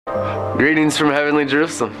Greetings from Heavenly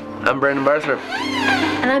Jerusalem. I'm Brandon Barthrop.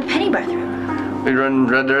 And I'm Penny Barthrop. We run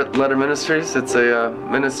Red Letter Ministries. It's a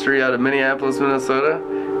ministry out of Minneapolis, Minnesota.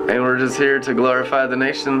 And we're just here to glorify the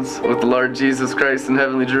nations with the Lord Jesus Christ in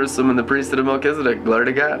Heavenly Jerusalem and the priesthood of Melchizedek. Glory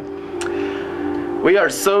to God. We are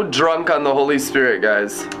so drunk on the Holy Spirit,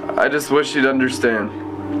 guys. I just wish you'd understand.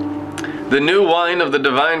 The new wine of the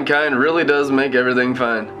divine kind really does make everything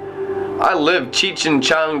fine. I live Cheech and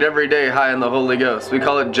Chonged every day high on the Holy Ghost. We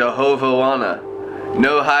call it Jehovah Wana.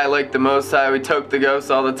 No high like the Most High. We toke the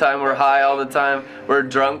Ghost all the time. We're high all the time. We're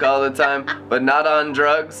drunk all the time. But not on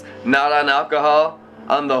drugs, not on alcohol,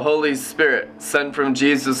 on the Holy Spirit sent from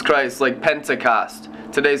Jesus Christ, like Pentecost.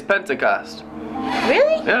 Today's Pentecost.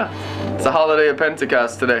 Really? Yeah. It's a holiday of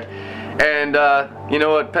Pentecost today. And you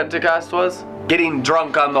know what Pentecost was? Getting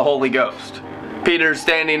drunk on the Holy Ghost. Peter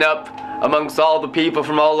standing up amongst all the people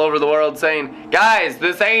from all over the world saying, guys,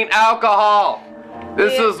 this ain't alcohol.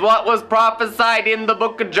 This is what was prophesied in the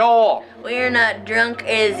book of Joel. We're not drunk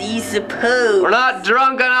as ye suppose. We're not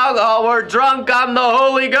drunk on alcohol, we're drunk on the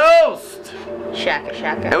Holy Ghost. Shaka,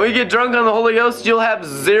 shaka. And we get drunk on the Holy Ghost, you'll have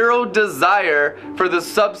zero desire for the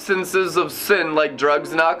substances of sin like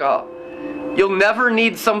drugs and alcohol. You'll never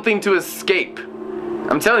need something to escape.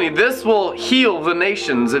 I'm telling you, this will heal the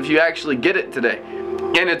nations if you actually get it today.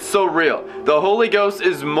 And it's so real. The Holy Ghost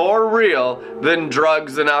is more real than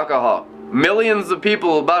drugs and alcohol. Millions of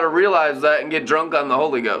people are about to realize that and get drunk on the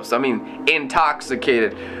Holy Ghost. I mean,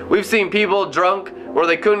 intoxicated. We've seen people drunk where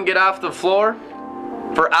they couldn't get off the floor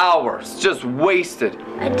for hours, just wasted.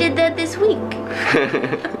 I did that this week.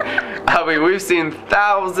 I mean, we've seen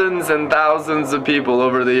thousands and thousands of people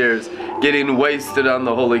over the years getting wasted on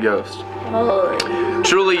the Holy Ghost. Holy.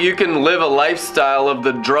 Truly, you can live a lifestyle of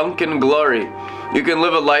the drunken glory. You can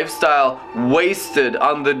live a lifestyle wasted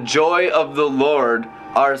on the joy of the Lord,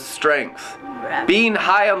 our strength. Being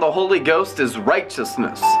high on the Holy Ghost is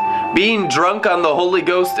righteousness. Being drunk on the Holy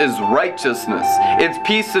Ghost is righteousness. It's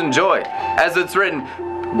peace and joy. As it's written,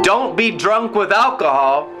 don't be drunk with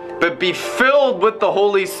alcohol, but be filled with the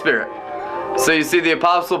Holy Spirit. So you see the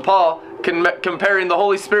Apostle Paul comparing the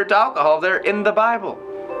Holy Spirit to alcohol there in the Bible,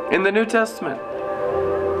 in the New Testament.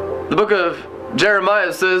 The book of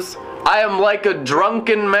Jeremiah says, I am like a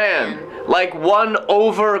drunken man, like one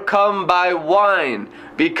overcome by wine,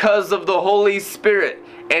 because of the Holy Spirit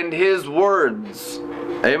and His words.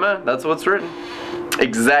 Amen. That's what's written.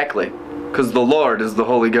 Exactly. Because the Lord is the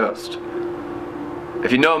Holy Ghost.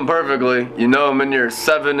 If you know Him perfectly, you know Him in your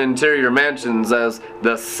 7 interior mansions as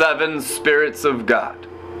the 7 spirits of God.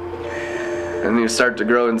 And you start to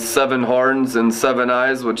grow in 7 horns and 7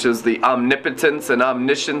 eyes, which is the omnipotence and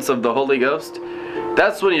omniscience of the Holy Ghost.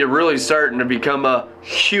 That's when you're really starting to become a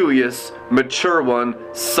huious, mature one,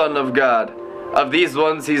 son of God. Of these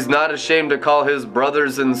ones, He's not ashamed to call His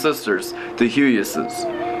brothers and sisters, the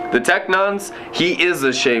huiouses. The teknons, He is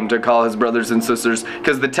ashamed to call His brothers and sisters,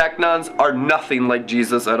 because the teknons are nothing like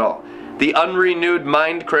Jesus at all. The unrenewed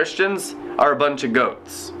mind Christians are a bunch of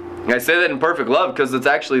goats. And I say that in perfect love because it's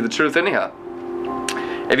actually the truth anyhow.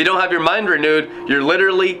 If you don't have your mind renewed, you're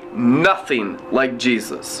literally nothing like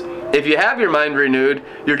Jesus. If you have your mind renewed,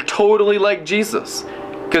 you're totally like Jesus.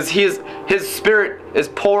 Because His Spirit is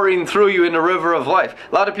pouring through you in the river of life.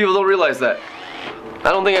 A lot of people don't realize that.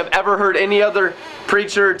 I don't think I've ever heard any other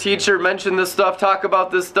preacher or teacher mention this stuff, talk about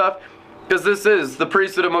this stuff. Because this is the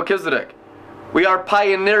priesthood of Melchizedek. We are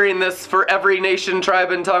pioneering this for every nation,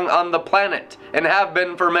 tribe, and tongue on the planet. And have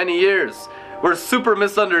been for many years. We're super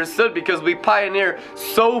misunderstood because we pioneer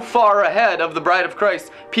so far ahead of the bride of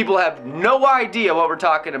Christ. People have no idea what we're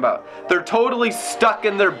talking about. They're totally stuck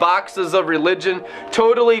in their boxes of religion,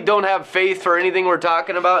 totally don't have faith for anything we're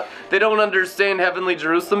talking about. They don't understand Heavenly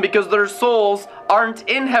Jerusalem because their souls aren't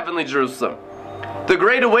in Heavenly Jerusalem. The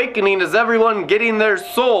Great Awakening is everyone getting their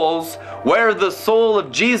souls where the soul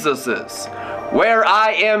of Jesus is. Where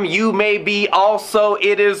I am, you may be also,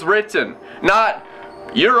 it is written. Not,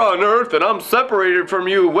 you're on earth and I'm separated from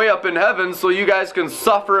you way up in heaven so you guys can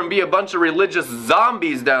suffer and be a bunch of religious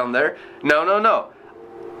zombies down there. No, no, no.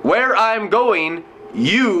 Where I'm going,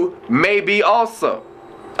 you may be also.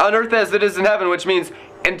 On earth as it is in heaven, which means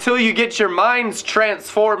until you get your minds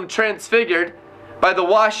transformed, transfigured by the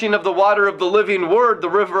washing of the water of the living word, the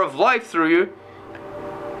river of life through you,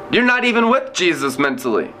 you're not even with Jesus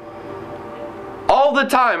mentally. All the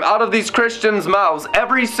time, out of these Christians' mouths,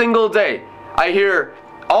 every single day, I hear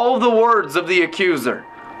all the words of the accuser,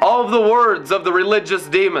 all the words of the religious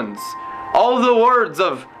demons, all the words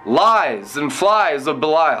of lies and flies of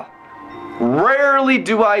Belial. Rarely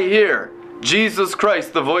do I hear Jesus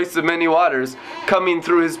Christ, the voice of many waters, coming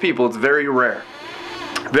through His people. It's very rare.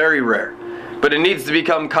 Very rare. But it needs to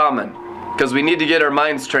become common, because we need to get our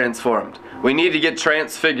minds transformed. We need to get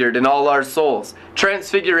transfigured in all our souls.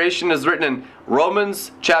 Transfiguration is written in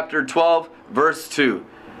Romans chapter 12, verse 2.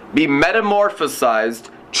 Be metamorphosized,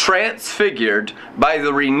 transfigured by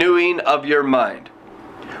the renewing of your mind.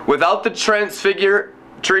 Without the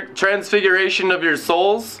transfiguration of your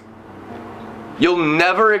souls, you'll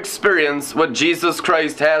never experience what Jesus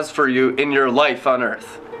Christ has for you in your life on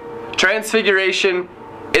earth. Transfiguration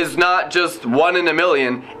is not just 1 in a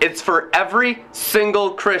million. It's for every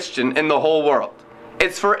single Christian in the whole world.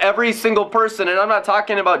 It's for every single person. And I'm not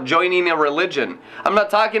talking about joining a religion. I'm not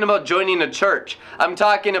talking about joining a church. I'm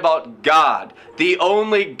talking about God, the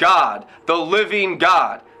only God, the living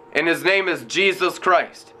God. And His name is Jesus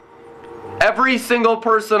Christ. Every single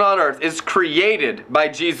person on earth is created by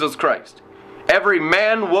Jesus Christ. Every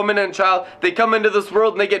man, woman, and child, they come into this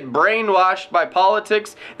world and they get brainwashed by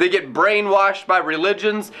politics. They get brainwashed by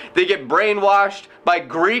religions. They get brainwashed by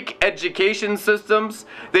Greek education systems.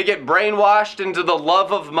 They get brainwashed into the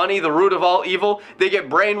love of money, the root of all evil. They get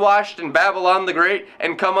brainwashed in Babylon the Great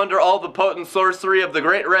and come under all the potent sorcery of the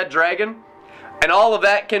great red dragon. And all of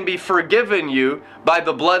that can be forgiven you by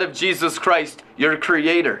the blood of Jesus Christ, your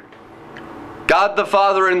Creator. God the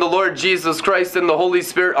Father and the Lord Jesus Christ and the Holy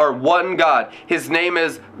Spirit are one God. His name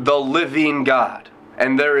is the living God.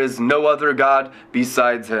 And there is no other God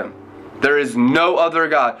besides Him. There is no other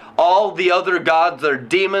God. All the other gods are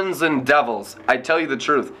demons and devils. I tell you the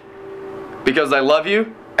truth. Because I love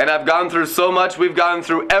you and I've gone through so much. We've gone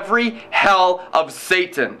through every hell of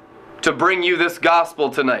Satan to bring you this gospel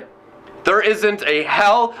tonight. There isn't a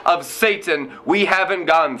hell of Satan we haven't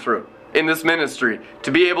gone through in this ministry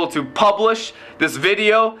to be able to publish this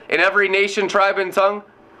video in every nation, tribe, and tongue.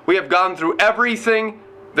 We have gone through everything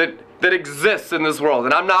that exists in this world,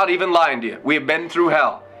 and I'm not even lying to you. We have been through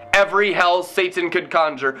hell. Every hell Satan could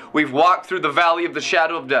conjure. We've walked through the valley of the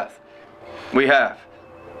shadow of death. We have.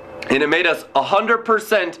 And it made us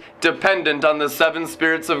 100% dependent on the seven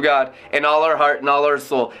spirits of God in all our heart and all our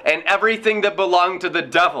soul. And everything that belonged to the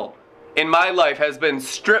devil in my life has been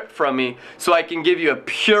stripped from me so I can give you a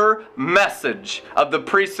pure message of the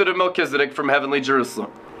priesthood of Melchizedek from heavenly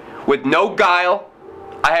Jerusalem. With no guile.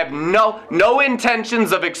 I have no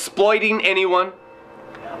intentions of exploiting anyone.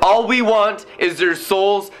 All we want is your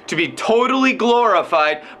souls to be totally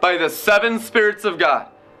glorified by the seven spirits of God.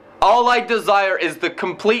 All I desire is the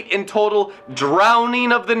complete and total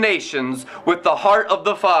drowning of the nations with the heart of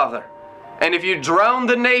the Father. And if you drown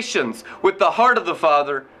the nations with the heart of the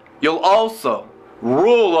Father, you'll also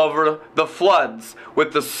rule over the floods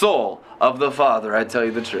with the soul of the Father. I tell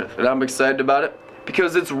you the truth. And I'm excited about it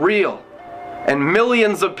because it's real. And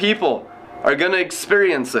millions of people are going to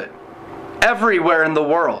experience it everywhere in the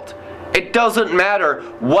world. It doesn't matter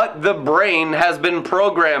what the brain has been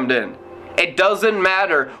programmed in. It doesn't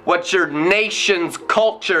matter what your nation's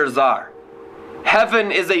cultures are.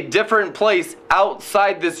 Heaven is a different place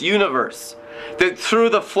outside this universe. That through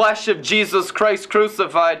the flesh of Jesus Christ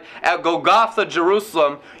crucified at Golgotha,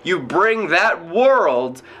 Jerusalem, you bring that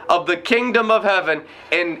world of the kingdom of heaven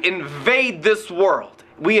and invade this world.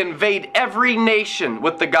 We invade every nation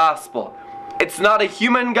with the gospel. It's not a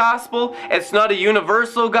human gospel. It's not a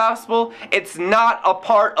universal gospel. It's not a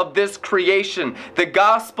part of this creation. The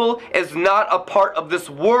gospel is not a part of this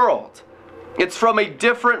world. It's from a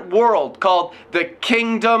different world called the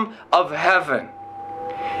kingdom of heaven.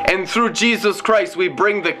 And through Jesus Christ, we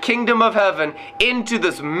bring the kingdom of heaven into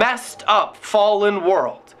this messed up, fallen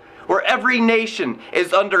world, where every nation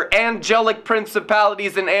is under angelic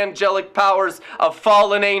principalities and angelic powers of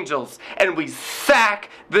fallen angels. And we sack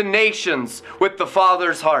the nations with the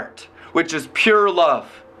Father's heart, which is pure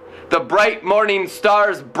love. The bright morning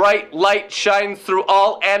star's bright light shines through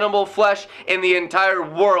all animal flesh in the entire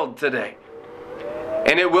world today.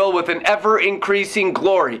 And it will, with an ever-increasing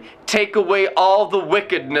glory, take away all the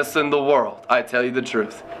wickedness in the world. I tell you the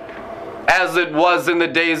truth. As it was in the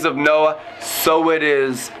days of Noah, so it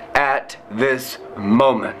is at this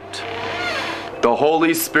moment. The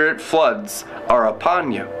Holy Spirit floods are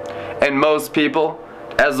upon you. And most people,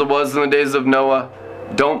 as it was in the days of Noah,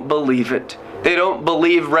 don't believe it. They don't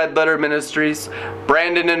believe Red Letter Ministries.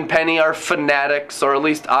 Brandon and Penny are fanatics, or at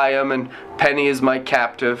least I am, and Penny is my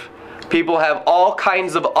captive. People have all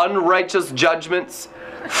kinds of unrighteous judgments,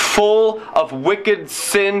 full of wicked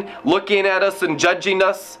sin, looking at us and judging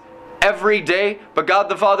us every day. But God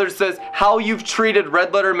the Father says, how you've treated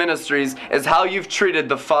Red Letter Ministries is how you've treated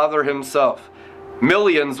the Father Himself.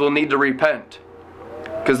 Millions will need to repent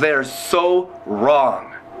because they are so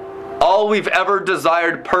wrong. All we've ever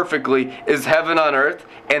desired perfectly is heaven on earth,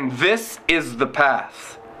 and this is the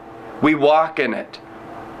path. We walk in it.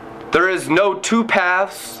 There is no two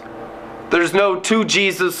paths. There's no two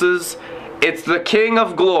Jesuses. It's the King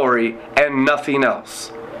of Glory and nothing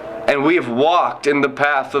else. And we have walked in the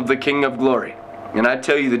path of the King of Glory. And I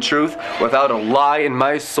tell you the truth, without a lie in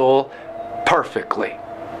my soul, perfectly.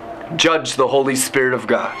 Judge the Holy Spirit of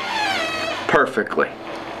God. Perfectly.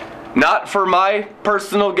 Not for my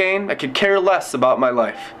personal gain. I could care less about my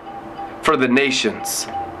life. For the nations.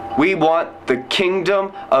 We want the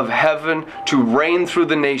kingdom of heaven to reign through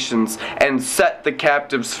the nations and set the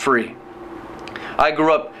captives free. I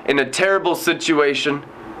grew up in a terrible situation,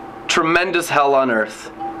 tremendous hell on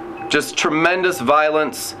earth, just tremendous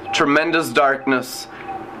violence, tremendous darkness.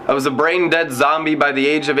 I was a brain-dead zombie by the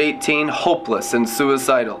age of 18, hopeless and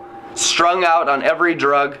suicidal, strung out on every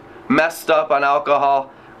drug, messed up on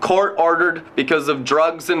alcohol, court-ordered because of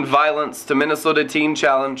drugs and violence to Minnesota Teen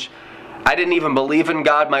Challenge. I didn't even believe in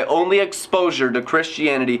God. My only exposure to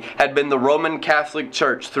Christianity had been the Roman Catholic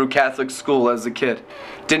Church through Catholic school as a kid.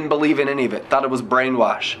 Didn't believe in any of it. Thought it was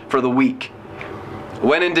brainwash for the weak.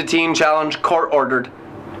 Went into Teen Challenge, court ordered.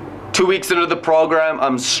 2 weeks into the program,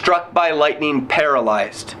 I'm struck by lightning,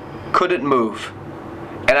 paralyzed. Couldn't move.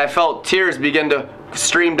 And I felt tears begin to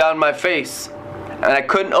stream down my face. And I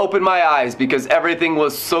couldn't open my eyes because everything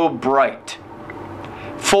was so bright.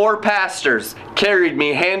 4 pastors carried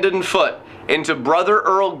me hand and foot into Brother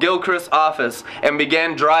Earl Gilchrist's office and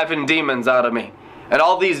began driving demons out of me. And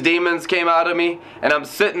all these demons came out of me, and I'm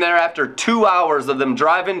sitting there after 2 hours of them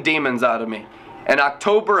driving demons out of me. In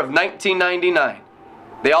October of 1999,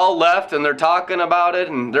 they all left and they're talking about it,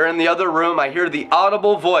 and they're in the other room. I hear the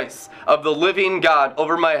audible voice of the living God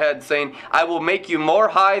over my head saying, I will make you more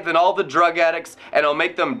high than all the drug addicts, and I'll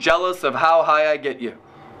make them jealous of how high I get you.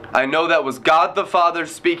 I know that was God the Father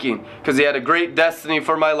speaking, because He had a great destiny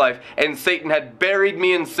for my life, and Satan had buried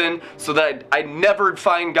me in sin so that I'd never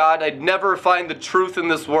find God, I'd never find the truth in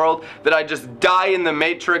this world, that I'd just die in the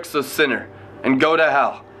matrix of sinner and go to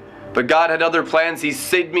hell. But God had other plans. He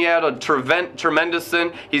saved me out of tremendous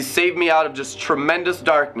sin. He saved me out of just tremendous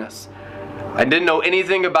darkness. I didn't know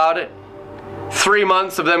anything about it. 3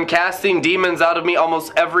 months of them casting demons out of me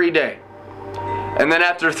almost every day. And then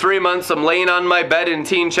after 3 months, I'm laying on my bed in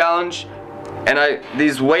Teen Challenge, and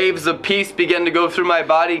these waves of peace began to go through my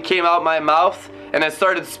body, came out my mouth, and I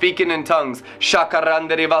started speaking in tongues. I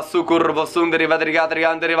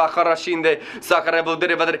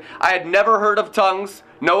had never heard of tongues.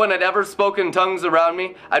 No one had ever spoken tongues around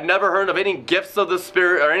me. I'd never heard of any gifts of the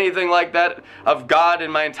Spirit or anything like that of God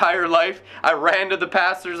in my entire life. I ran to the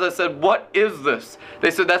pastors. I said, what is this?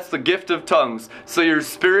 They said, that's the gift of tongues. So your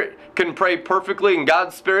spirit can pray perfectly in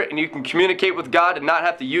God's Spirit, and you can communicate with God and not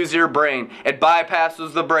have to use your brain. It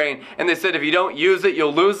bypasses the brain. And they said, if you don't use it,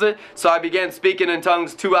 you'll lose it. So I began speaking in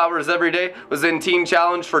tongues 2 hours every day. Was in Teen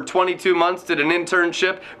Challenge for 22 months, did an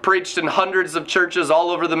internship, preached in hundreds of churches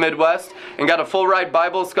all over the Midwest, and got a full ride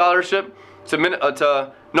Bible scholarship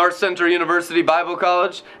to North Central University Bible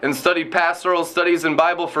College, and studied pastoral studies in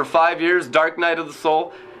Bible for 5 years, dark night of the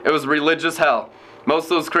soul. It was religious hell. Most of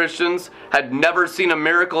those Christians had never seen a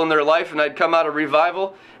miracle in their life, and I'd come out of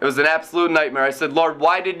revival. It was an absolute nightmare. I said, Lord,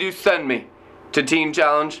 why did you send me to Teen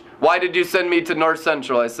Challenge? Why did you send me to North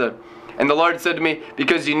Central? I said. And the Lord said to me,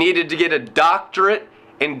 because you needed to get a doctorate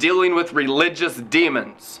in dealing with religious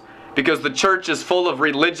demons. Because the church is full of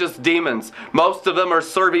religious demons. Most of them are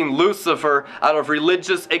serving Lucifer out of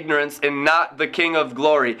religious ignorance and not the King of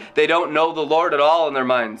Glory. They don't know the Lord at all in their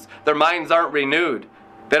minds. Their minds aren't renewed.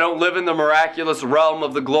 They don't live in the miraculous realm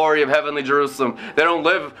of the glory of heavenly Jerusalem. They don't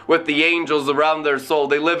live with the angels around their soul.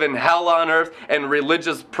 They live in hell on earth and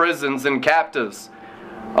religious prisons and captives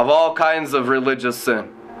of all kinds of religious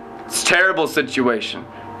sin. It's a terrible situation.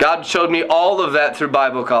 God showed me all of that through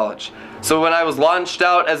Bible college. So when I was launched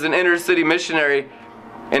out as an inner city missionary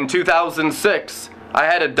in 2006, I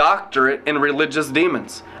had a doctorate in religious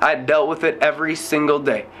demons. I dealt with it every single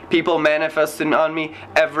day. People manifesting on me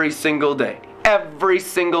every single day. Every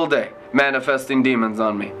single day, manifesting demons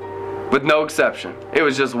on me, with no exception. It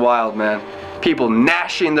was just wild, man. People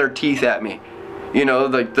gnashing their teeth at me. You know,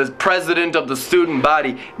 like the president of the student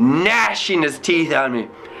body gnashing his teeth at me.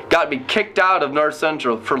 Got me kicked out of North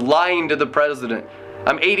Central for lying to the president.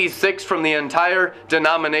 I'm 86 from the entire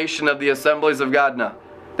denomination of the Assemblies of God now.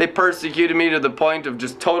 They persecuted me to the point of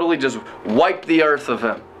just totally just wiped the earth of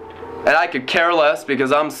him. And I could care less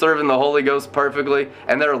because I'm serving the Holy Ghost perfectly,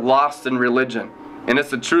 and they're lost in religion. And it's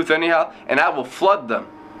the truth anyhow, and I will flood them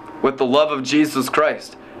with the love of Jesus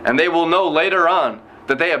Christ. And they will know later on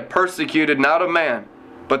that they have persecuted not a man,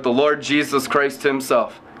 but the Lord Jesus Christ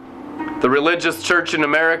Himself. The religious church in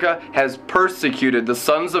America has persecuted the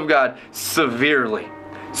sons of God severely.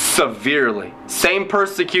 severely. Same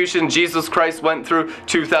persecution Jesus Christ went through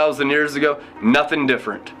 2,000 years ago, nothing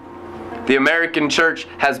different. The American church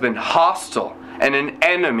has been hostile and an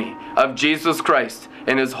enemy of Jesus Christ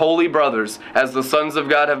and his holy brothers as the sons of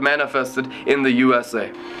God have manifested in the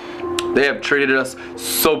USA. They have treated us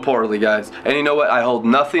so poorly, guys. And you know what? I hold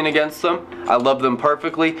nothing against them. I love them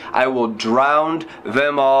perfectly. I will drown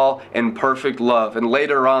them all in perfect love. And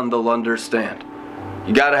later on, they'll understand.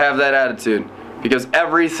 You got to have that attitude. Because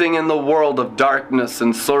everything in the world of darkness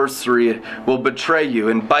and sorcery will betray you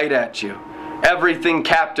and bite at you. Everything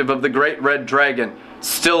captive of the great red dragon,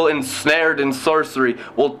 still ensnared in sorcery,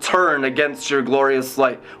 will turn against your glorious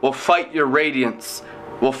light, will fight your radiance,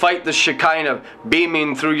 will fight the Shekinah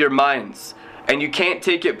beaming through your minds. And you can't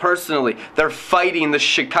take it personally. They're fighting the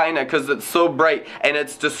Shekinah because it's so bright and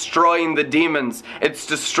it's destroying the demons. It's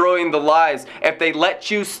destroying the lies. If they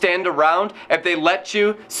let you stand around, if they let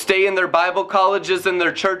you stay in their Bible colleges and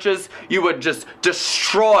their churches, you would just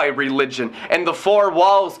destroy religion. And the four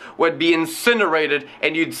walls would be incinerated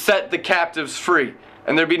and you'd set the captives free.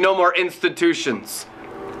 And there'd be no more institutions.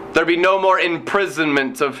 There'd be no more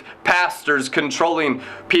imprisonment of pastors controlling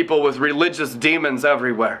people with religious demons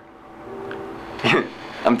everywhere.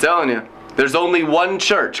 I'm telling you, there's only one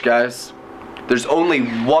church, guys. There's only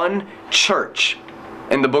one church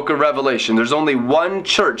in the book of Revelation. There's only one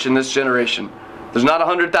church in this generation. There's not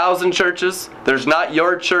 100,000 churches. There's not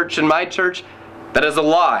your church and my church. That is a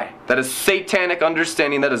lie. That is satanic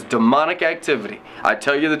understanding. That is demonic activity. I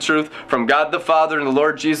tell you the truth, from God the Father and the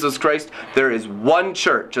Lord Jesus Christ, there is one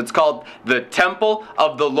church. It's called the Temple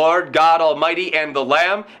of the Lord God Almighty and the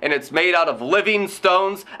Lamb, and it's made out of living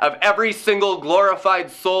stones of every single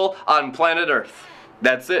glorified soul on planet Earth.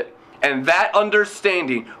 That's it. And that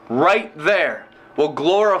understanding right there will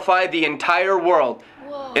glorify the entire world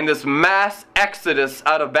in this mass exodus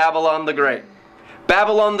out of Babylon the Great.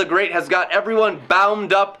 Babylon the Great has got everyone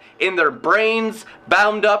bound up in their brains,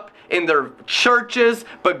 bound up in their churches,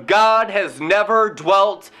 but God has never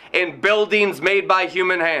dwelt in buildings made by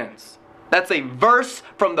human hands. That's a verse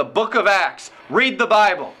from the book of Acts. Read the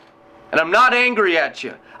Bible. And I'm not angry at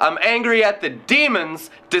you. I'm angry at the demons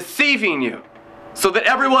deceiving you, so that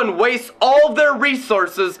everyone wastes all their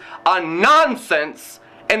resources on nonsense,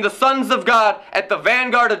 and the sons of God at the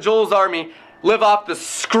vanguard of Joel's army live off the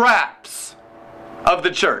scraps of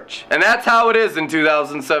the church. And that's how it is in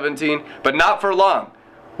 2017, but not for long.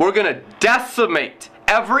 We're going to decimate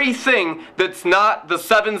everything that's not the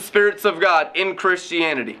seven spirits of God in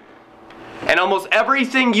Christianity. And almost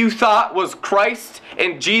everything you thought was Christ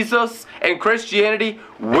and Jesus and Christianity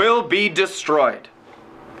will be destroyed.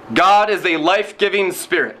 God is a life-giving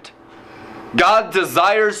spirit. God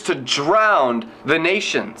desires to drown the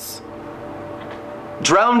nations.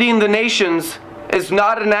 Drowning the nations is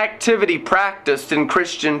not an activity practiced in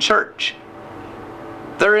Christian church.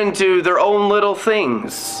 They're into their own little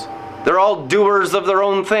things. They're all doers of their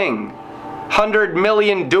own thing. 100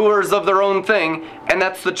 million doers of their own thing, and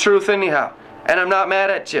that's the truth anyhow. And I'm not mad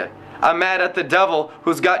at you. I'm mad at the devil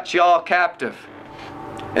who's got you all captive.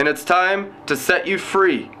 And it's time to set you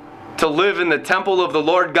free, to live in the temple of the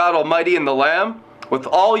Lord God Almighty and the Lamb with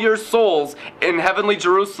all your souls in heavenly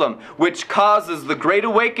Jerusalem, which causes the great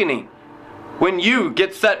awakening. When you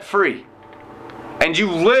get set free and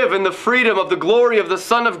you live in the freedom of the glory of the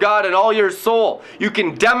Son of God in all your soul, you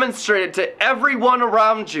can demonstrate it to everyone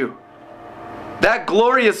around you. That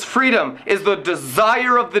glorious freedom is the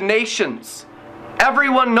desire of the nations.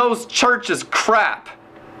 Everyone knows church is crap.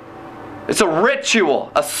 It's a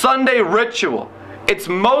ritual, a Sunday ritual. It's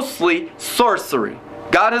mostly sorcery.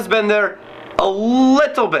 God has been there a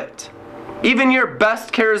little bit. Even your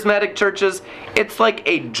best charismatic churches, it's like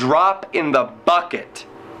a drop in the bucket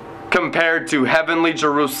compared to heavenly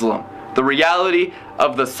Jerusalem. The reality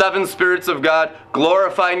of the seven spirits of God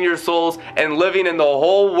glorifying your souls and living in the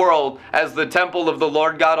whole world as the temple of the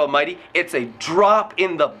Lord God Almighty. It's a drop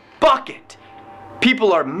in the bucket.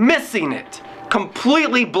 People are missing it,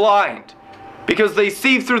 completely blind, because they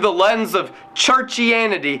see through the lens of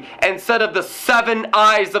churchianity instead of the seven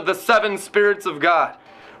eyes of the seven spirits of God.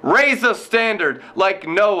 Raise a standard like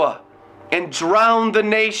Noah and drown the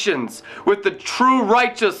nations with the true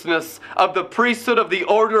righteousness of the priesthood of the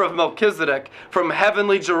order of Melchizedek from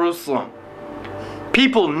heavenly Jerusalem.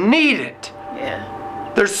 People need it.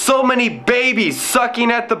 Yeah. There's so many babies sucking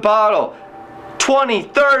at the bottle. 20,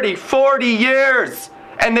 30, 40 years.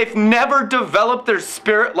 And they've never developed their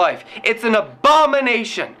spirit life. It's an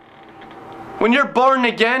abomination. When you're born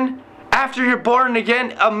again, after you're born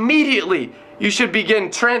again, immediately you should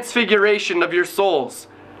begin transfiguration of your souls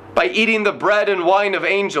by eating the bread and wine of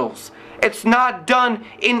angels. It's not done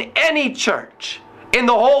in any church. in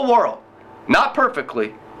the whole world. Not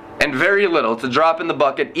perfectly, and very little. It's a drop in the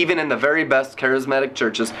bucket, even in the very best charismatic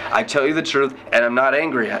churches. I tell you the truth, and I'm not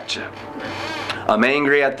angry at you. I'm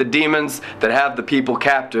angry at the demons that have the people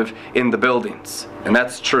captive in the buildings. And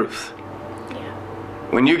that's truth.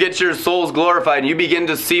 When you get your souls glorified and you begin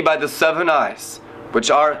to see by the 7 eyes,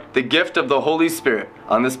 which are the gift of the Holy Spirit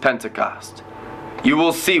on this Pentecost, you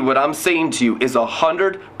will see what I'm saying to you is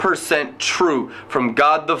 100% true from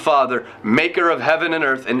God the Father, maker of heaven and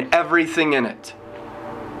earth and everything in it.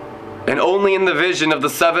 And only in the vision of the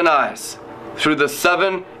 7 eyes, through the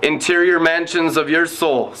 7 interior mansions of your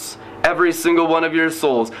souls, every single one of your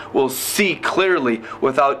souls will see clearly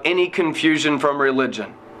without any confusion from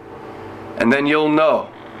religion. And then you'll know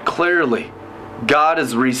clearly God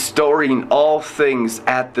is restoring all things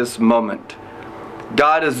at this moment.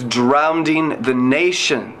 God is drowning the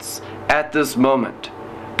nations at this moment.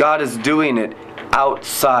 God is doing it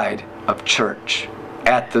outside of church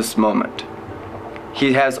at this moment.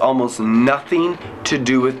 He has almost nothing to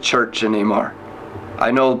do with church anymore.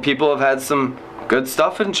 I know people have had some good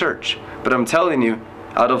stuff in church, but I'm telling you,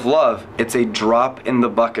 out of love, it's a drop in the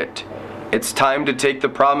bucket. It's time to take the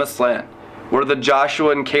promised land. We're the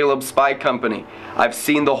Joshua and Caleb spy company. I've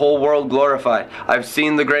seen the whole world glorified. I've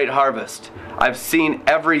seen the great harvest. I've seen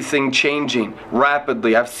everything changing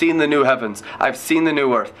rapidly. I've seen the new heavens. I've seen the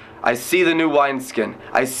new earth. I see the new wineskin.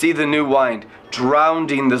 I see the new wine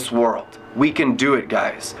drowning this world. We can do it,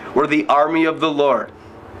 guys. We're the army of the Lord.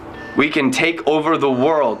 We can take over the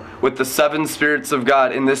world with the 7 spirits of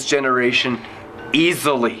God in this generation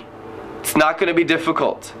easily. It's not going to be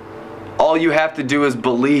difficult. All you have to do is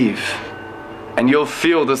believe. And you'll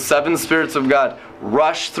feel the 7 spirits of God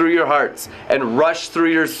rush through your hearts and rush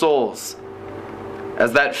through your souls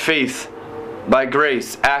as that faith by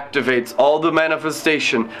grace activates all the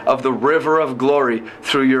manifestation of the river of glory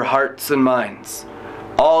through your hearts and minds.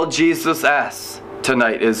 All Jesus asks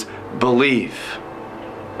tonight is believe,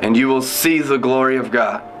 and you will see the glory of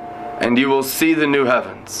God, and you will see the new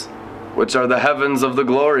heavens, which are the heavens of the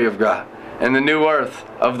glory of God, and the new earth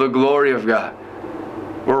of the glory of God,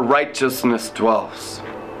 where righteousness dwells.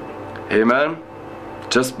 Amen?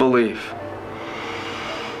 Just believe.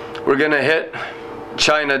 We're going to hit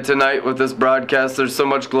China tonight with this broadcast. There's so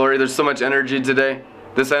much glory. There's so much energy today.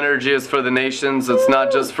 This energy is for the nations. It's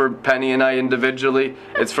not just for Penny and I individually.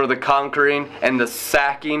 It's for the conquering and the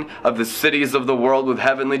sacking of the cities of the world with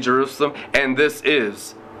heavenly Jerusalem. And this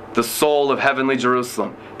is the soul of heavenly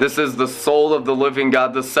Jerusalem. This is the soul of the living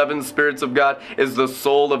God. The 7 spirits of God is the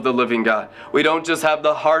soul of the living God. We don't just have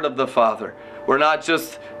the heart of the Father. We're not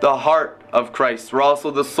just the heart of Christ. We're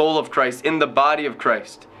also the soul of Christ in the body of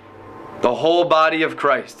Christ. The whole body of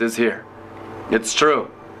Christ is here. It's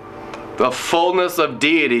true. The fullness of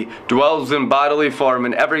deity dwells in bodily form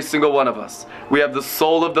in every single one of us. We have the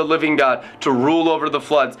soul of the living God to rule over the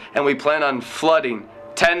floods, and we plan on flooding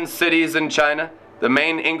 10 cities in China, the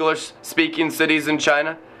main English-speaking cities in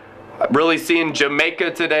China. I'm really seeing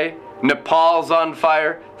Jamaica today. Nepal's on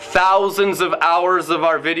fire. Thousands of hours of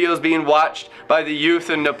our videos being watched by the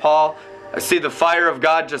youth in Nepal. I see the fire of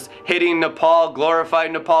God just hitting Nepal,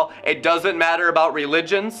 glorifying Nepal. It doesn't matter about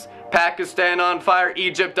religions. Pakistan on fire,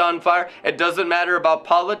 Egypt on fire. It doesn't matter about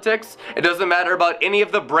politics. It doesn't matter about any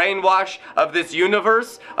of the brainwash of this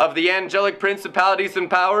universe, of the angelic principalities and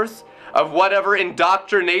powers, of whatever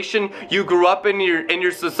indoctrination you grew up in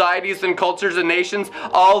your societies and cultures and nations.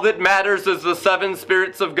 All that matters is the 7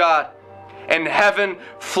 spirits of God and heaven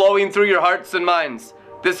flowing through your hearts and minds.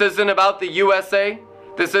 This isn't about the USA.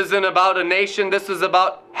 This isn't about a nation. This is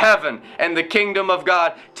about heaven and the kingdom of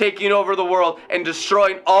God taking over the world and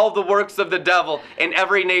destroying all the works of the devil in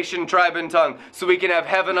every nation, tribe, and tongue, so we can have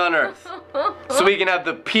heaven on earth, so we can have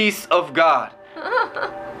the peace of God,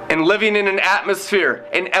 and living in an atmosphere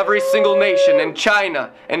in every single nation, in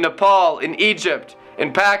China, in Nepal, in Egypt,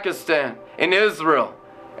 in Pakistan, in Israel,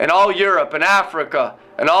 in all Europe and Africa,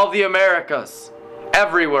 and all the Americas,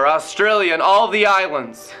 everywhere, Australia and all the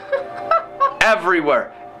islands.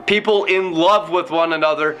 Everywhere. People in love with one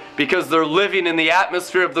another because they're living in the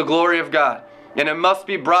atmosphere of the glory of God. And it must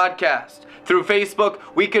be broadcast. Through Facebook,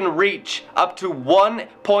 we can reach up to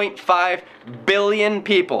 1.5 billion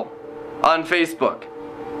people on Facebook.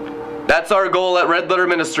 That's our goal at Red Letter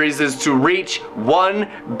Ministries, is to reach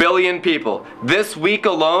 1 billion people. This week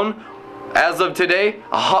alone, as of today,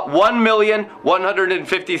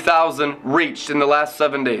 1,150,000 reached in the last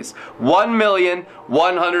 7 days.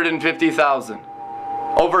 1,150,000.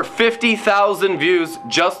 Over 50,000 views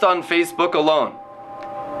just on Facebook alone.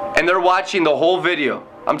 And they're watching the whole video.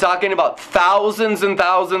 I'm talking about thousands and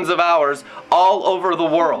thousands of hours all over the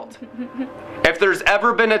world. If there's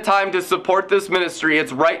ever been a time to support this ministry,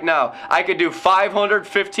 it's right now. I could do $500,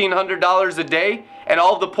 $1,500 a day, and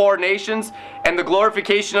all the poor nations and the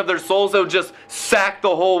glorification of their souls, it'll just sack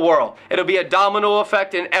the whole world. It'll be a domino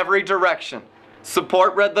effect in every direction.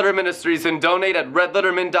 Support Red Letter Ministries and donate at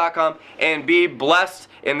redlettermin.com and be blessed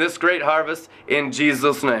in this great harvest in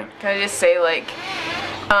Jesus' name. Can I just say, like,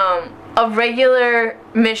 a regular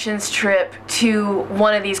missions trip to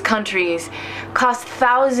one of these countries costs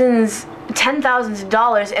thousands, $10,000s of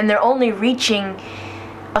dollars, and they're only reaching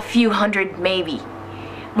a few hundred maybe.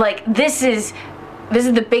 Like, this is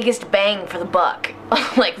the biggest bang for the buck.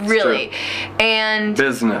 Like, really. And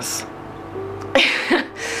business.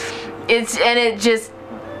 it just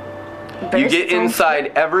you get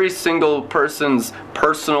inside every single person's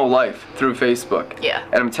personal life through Facebook. Yeah.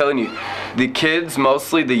 And I'm telling you, the kids,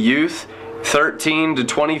 mostly the youth, 13 to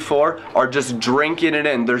 24, are just drinking it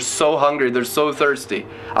in. They're so hungry. They're so thirsty.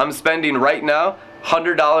 I'm spending right now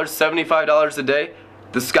 $100, $75 a day.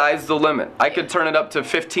 The sky's the limit. I could turn it up to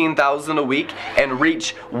 $15,000 a week and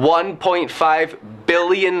reach 1.5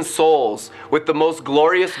 billion souls with the most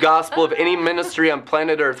glorious gospel of any ministry on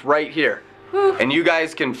planet Earth right here. And you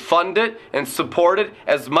guys can fund it and support it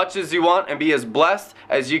as much as you want and be as blessed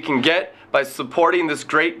as you can get by supporting this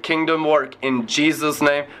great kingdom work in Jesus'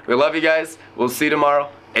 name. We love you guys. We'll see you tomorrow.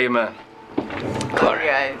 Amen. Glory,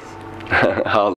 guys.